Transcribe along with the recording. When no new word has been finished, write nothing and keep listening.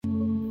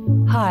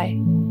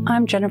Hi,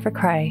 I'm Jennifer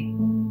Cray.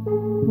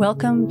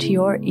 Welcome to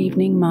your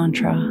evening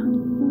mantra.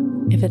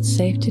 If it's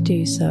safe to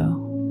do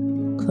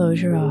so,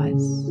 close your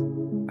eyes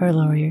or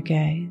lower your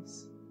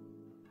gaze.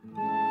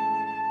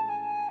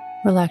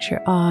 Relax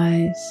your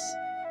eyes,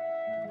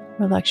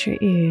 relax your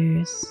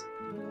ears,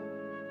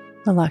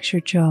 relax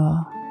your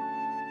jaw.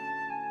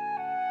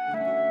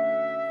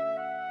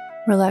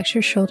 Relax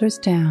your shoulders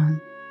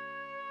down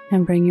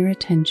and bring your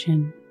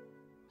attention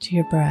to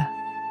your breath.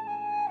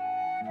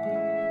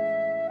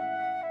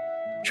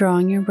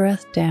 Drawing your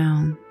breath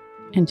down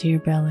into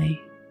your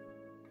belly.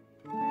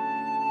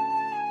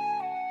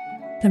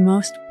 The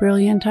most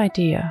brilliant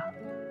idea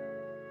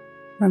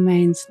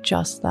remains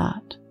just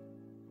that,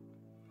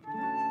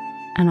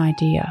 an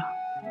idea,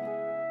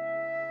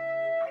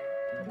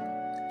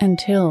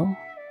 until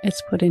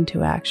it's put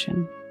into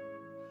action,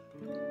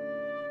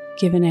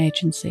 given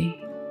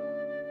agency.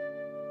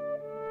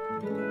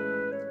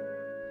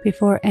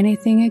 Before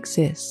anything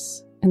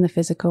exists in the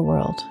physical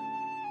world,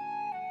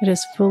 it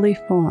is fully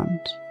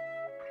formed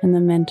in the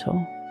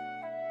mental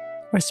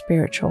or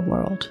spiritual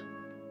world.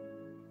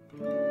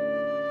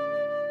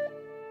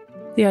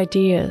 The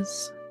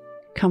ideas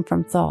come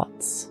from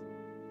thoughts,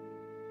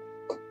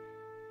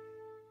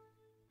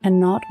 and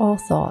not all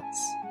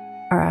thoughts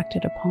are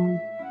acted upon.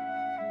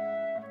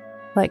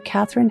 Like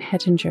Catherine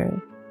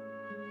Hettinger,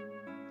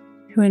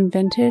 who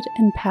invented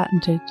and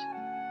patented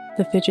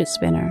the fidget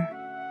spinner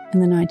in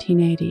the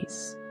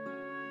 1980s.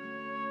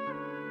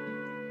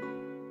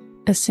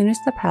 As soon as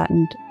the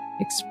patent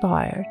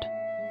expired,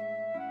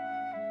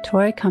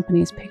 toy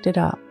companies picked it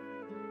up,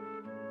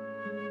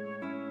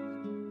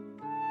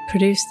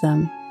 produced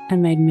them,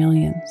 and made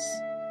millions.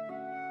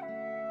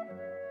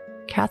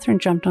 Catherine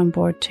jumped on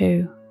board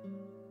too,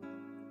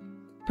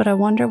 but I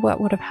wonder what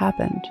would have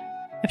happened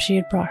if she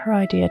had brought her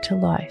idea to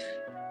life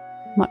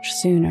much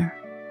sooner.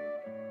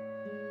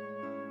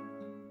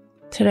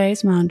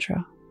 Today's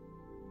mantra: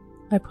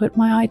 I put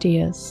my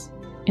ideas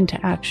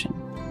into action.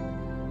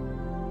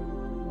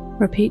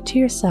 Repeat to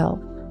yourself,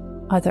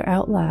 either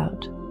out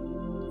loud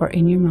or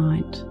in your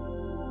mind,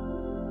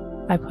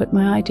 I put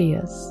my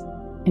ideas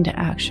into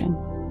action.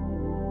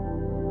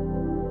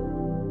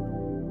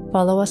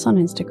 Follow us on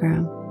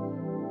Instagram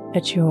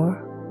at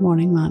Your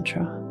Morning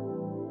Mantra.